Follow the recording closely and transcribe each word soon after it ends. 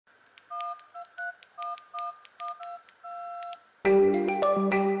Hello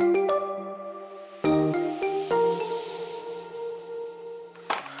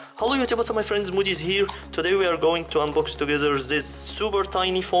YouTube, what's up my friends, Moody's here. Today we are going to unbox together this super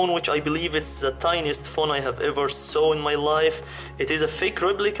tiny phone, which I believe it's the tiniest phone I have ever saw in my life. It is a fake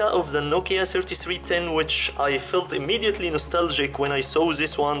replica of the Nokia 3310, which I felt immediately nostalgic when I saw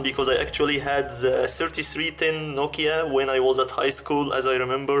this one, because I actually had the 3310 Nokia when I was at high school, as I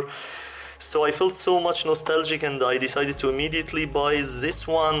remember. So I felt so much nostalgic and I decided to immediately buy this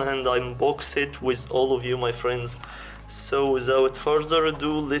one and unbox it with all of you, my friends. So without further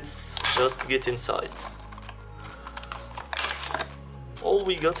ado, let's just get inside. All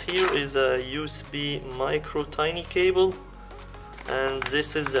we got here is a USB micro tiny cable, and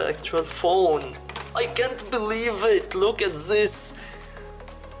this is the actual phone. I can't believe it, look at this.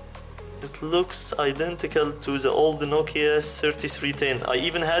 It looks identical to the old Nokia 3310. I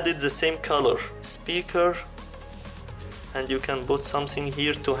even had it the same color. Speaker, and you can put something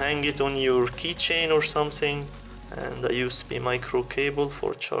here to hang it on your keychain or something. And a USB micro cable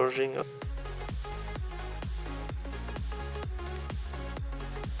for charging. Look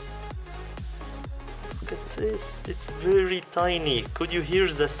at this, it's very tiny. Could you hear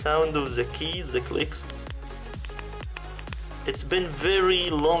the sound of the keys, the clicks? It's been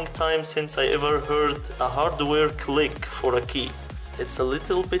very long time since I ever heard a hardware click for a key. It's a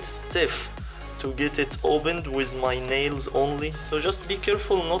little bit stiff to get it opened with my nails only, so just be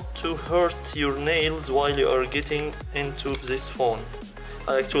careful not to hurt your nails while you are getting into this phone.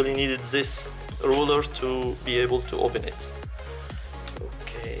 I actually needed this ruler to be able to open it.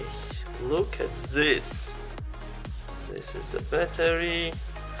 Okay, look at this. This is the battery,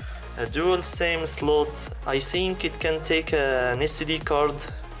 a dual SIM slot. I think it can take an SD card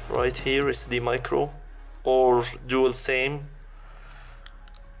right here, SD micro or dual SIM.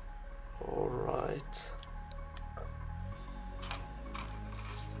 Alright,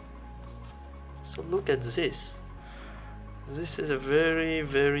 so look at this. This is a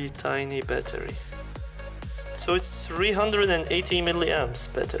very tiny battery. So it's 380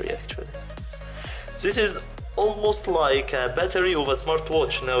 milliamps battery actually. This is almost like a battery of a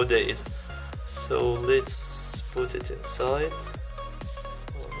smartwatch nowadays. So let's put it inside.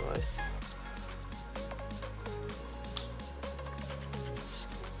 Alright.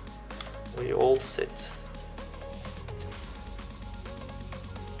 We all set.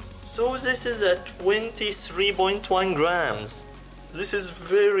 So this is at 23.1 grams. This is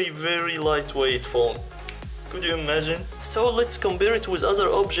very lightweight phone. Could you imagine? So let's compare it with other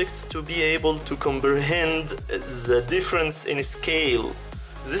objects to be able to comprehend the difference in scale.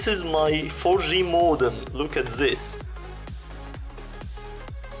 This is my 4G modem. Look at this.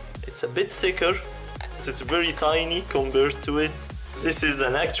 It's a bit thicker. It's very tiny compared to it. This is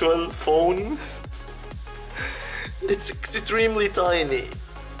an actual phone. It's extremely tiny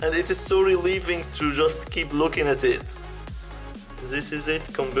and it is so relieving to just keep looking at it. This is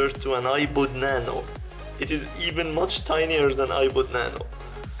it compared to an iPod Nano. It is even much tinier than iPod Nano.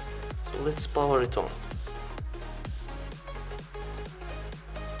 So let's power it on.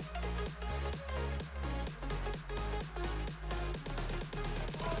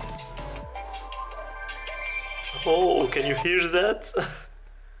 Oh, can you hear that?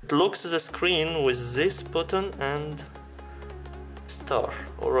 It locks the screen with this button and star.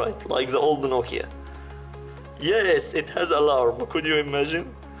 Alright, like the old Nokia. Yes, it has alarm. Could you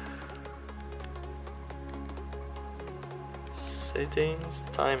imagine? Settings,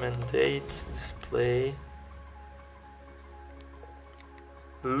 time and date, display.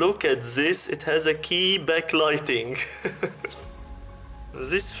 Look at this, it has a key backlighting.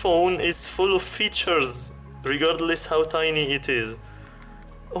 This phone is full of features, regardless how tiny it is.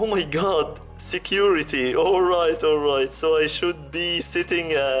 Oh my god, security. Alright, so I should be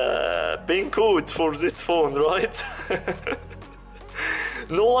setting a pin code for this phone, right?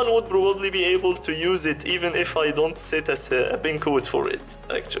 No one would probably be able to use it even if I don't set a pin code for it,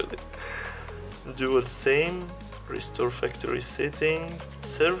 actually. Dual SIM, restore factory setting,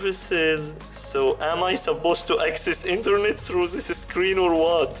 services. So am I supposed to access internet through this screen or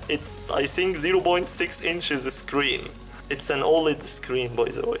what? It's, I think, 0.6 inches screen. It's an OLED screen, by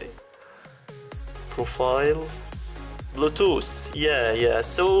the way. Profiles, Bluetooth, yeah.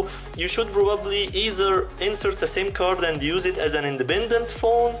 So you should probably either insert a SIM card and use it as an independent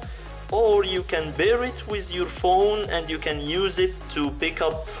phone, or you can pair it with your phone and you can use it to pick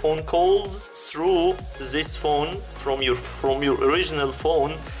up phone calls through this phone from your original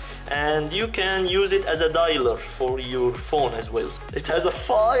phone, and you can use it as a dialer for your phone as well. It has a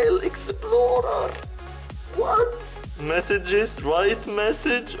file explorer. What? Messages, write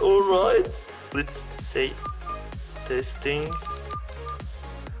message, alright. Let's say testing.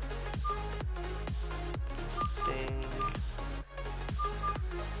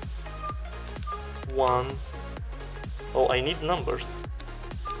 1. Oh, I need numbers.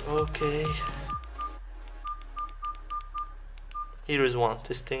 Okay. Here is 1.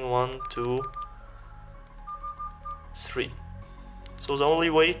 Testing 1, 2, 3. So the only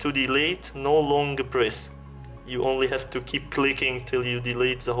way to delete, no long press. You only have to keep clicking till you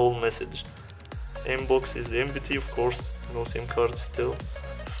delete the whole message. Inbox is empty, of course, no SIM card still.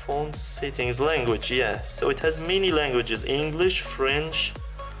 Phone settings, language, yeah. So it has many languages: English, French,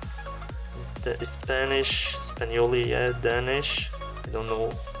 Spanish, Spanioli, yeah, Danish, I don't know,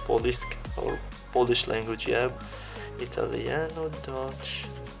 Polish or Polish language, yeah. Italiano, Dutch,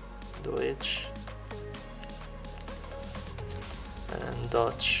 Deutsch, and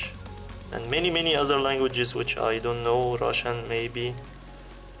Dutch, and many other languages which I don't know, Russian maybe.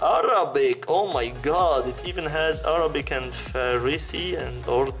 Arabic, oh my god, it even has Arabic and Farisi and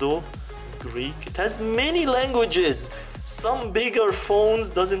Urdu, Greek. It has many languages. Some bigger phones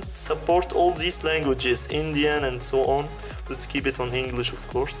doesn't support all these languages, Indian and so on. Let's keep it on English, of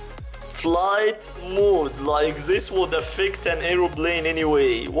course. Flight mode, like this would affect an aeroplane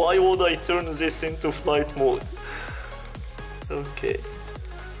anyway. Why would I turn this into flight mode? Okay.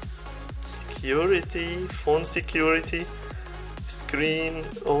 Security, phone security, screen,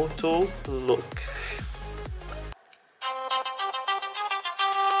 auto, lock.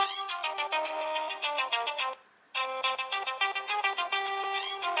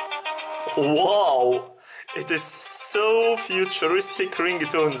 Wow! It is so futuristic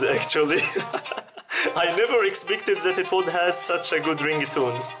ringtones actually. I never expected that it would have such a good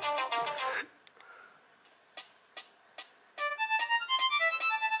ringtones.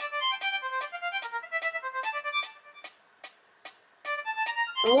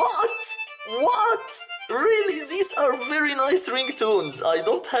 What? What? Really? These are very nice ringtones. I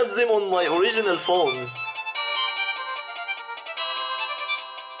don't have them on my original phones.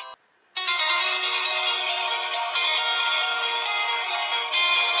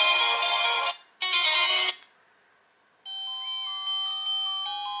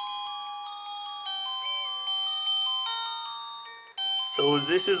 So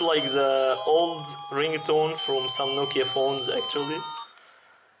this is like the old ringtone from some Nokia phones actually.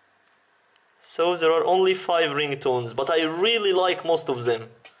 So there are only 5 ringtones, but I really like most of them.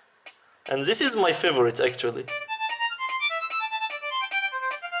 And this is my favorite actually.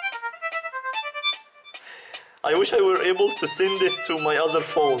 I wish I were able to send it to my other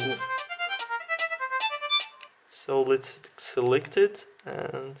phones. So let's select it,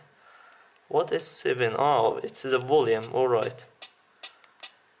 and what is 7? Oh, it's the volume, alright.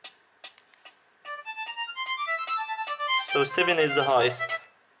 So 7 is the highest.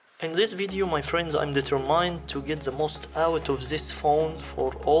 In this video, my friends, I'm determined to get the most out of this phone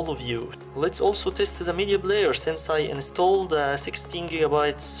for all of you. Let's also test the media player, since I installed 16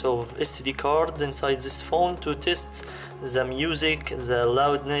 gigabytes of SD card inside this phone to test the music, the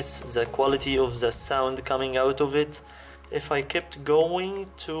loudness, the quality of the sound coming out of it. If I kept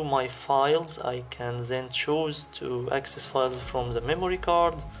going to my files, I can then choose to access files from the memory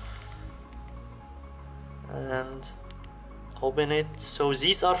card and open it. So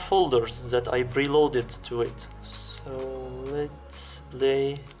these are folders that I preloaded to it. So let's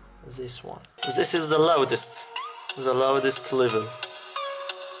play this one. This is the loudest level.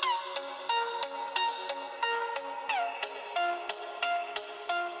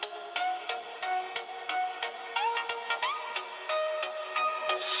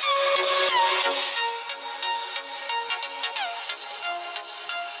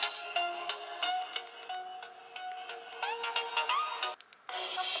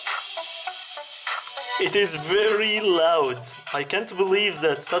 It is very loud. I can't believe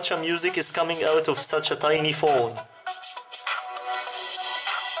that such a music is coming out of such a tiny phone.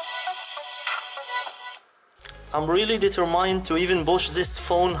 I'm really determined to even push this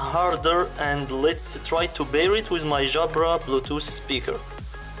phone harder, and let's try to pair it with my Jabra Bluetooth speaker.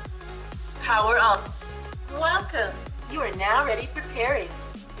 Power on. Welcome. You are now ready for pairing.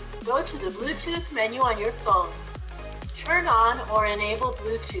 Go to the Bluetooth menu on your phone. Turn on or enable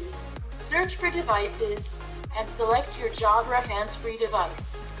Bluetooth. Search for devices and select your Jabra hands-free device.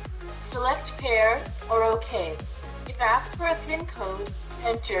 Select pair or OK. If asked for a PIN code,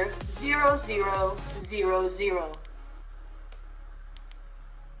 enter 0000.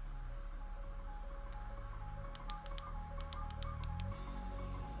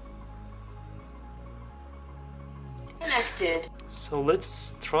 Connected. So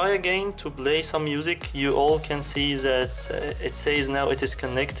let's try again to play some music. You all can see that it says now it is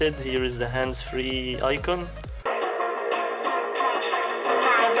connected. Here is the hands-free icon.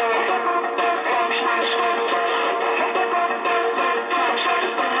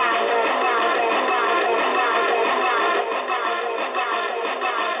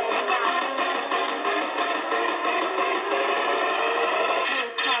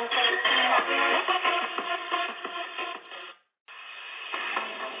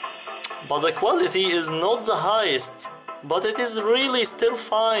 but the quality is not the highest. But it is really still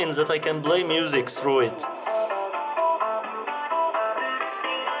fine that I can play music through it.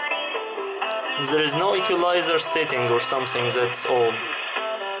 There is no equalizer setting or something, that's all.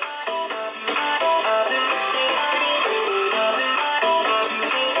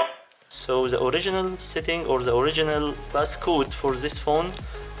 So the original setting or the original passcode for this phone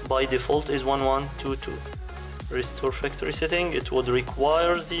by default is 1122. Restore factory setting, it would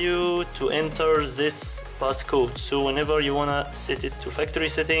requires you to enter this passcode. So whenever you wanna set it to factory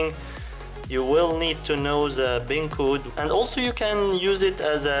setting, you will need to know the PIN code, and also you can use it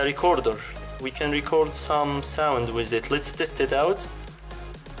as a recorder. We can record some sound with it. Let's test it out. So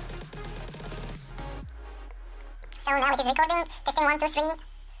now it is recording, testing 1, 2, 3.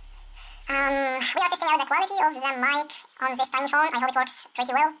 We are testing out the quality of the mic on this tiny phone. I hope it works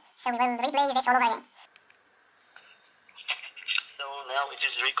pretty well. So we will replay this all over again. So now it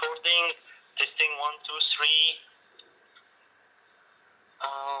is recording, testing 1, 2, 3.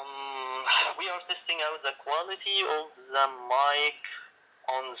 We are testing out the quality of the mic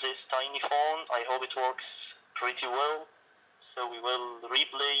on this tiny phone. I hope it works pretty well. So we will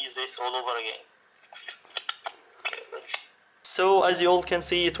replay this all over again. So as you all can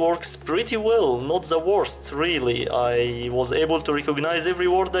see, it works pretty well, not the worst really. I was able to recognize every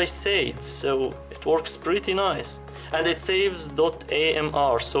word I said, so it works pretty nice. And it saves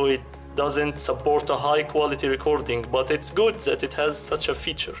 .amr, so it doesn't support a high quality recording, but it's good that it has such a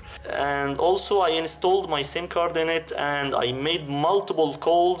feature. And also I installed my SIM card in it and I made multiple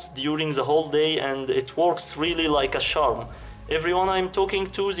calls during the whole day, and it works really like a charm. Everyone I'm talking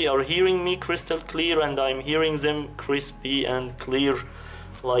to, they are hearing me crystal clear, and I'm hearing them crispy and clear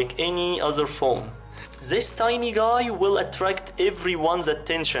like any other phone. This tiny guy will attract everyone's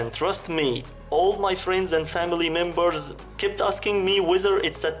attention, trust me. All my friends and family members kept asking me whether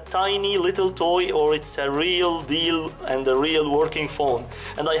it's a tiny little toy or it's a real deal and a real working phone.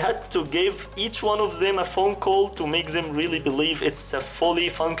 And I had to give each one of them a phone call to make them really believe it's a fully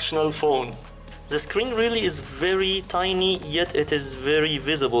functional phone. The screen really is very tiny, yet it is very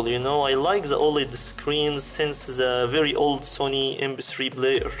visible, you know. I like the OLED screens since the very old Sony MP3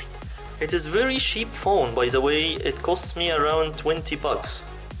 player. It is very cheap phone, by the way. It costs me around 20 bucks.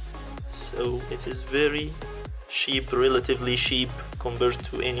 So it is very cheap, relatively cheap compared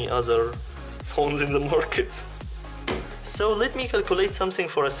to any other phones in the market. So let me calculate something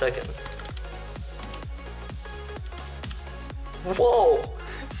for a second. Whoa!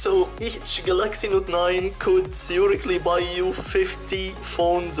 So each Galaxy Note 9 could theoretically buy you 50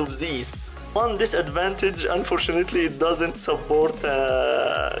 phones of these. One disadvantage, unfortunately, it doesn't support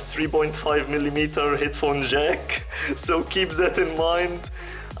a 3.5mm headphone jack, so keep that in mind,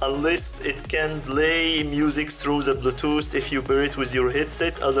 unless it can play music through the Bluetooth if you pair it with your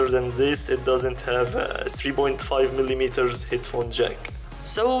headset. Other than this, it doesn't have a 3.5mm headphone jack.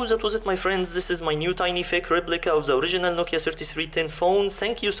 So that was it, my friends. This is my new tiny fake replica of the original Nokia 3310 phone.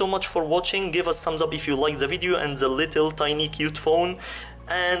 Thank you so much for watching. Give us thumbs up if you liked the video and the little tiny cute phone,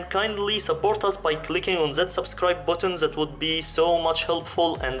 and kindly support us by clicking on that subscribe button. That would be so much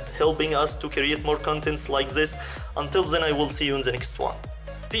helpful and helping us to create more contents like this. Until then, I will see you in the next one.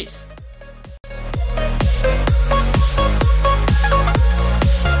 Peace.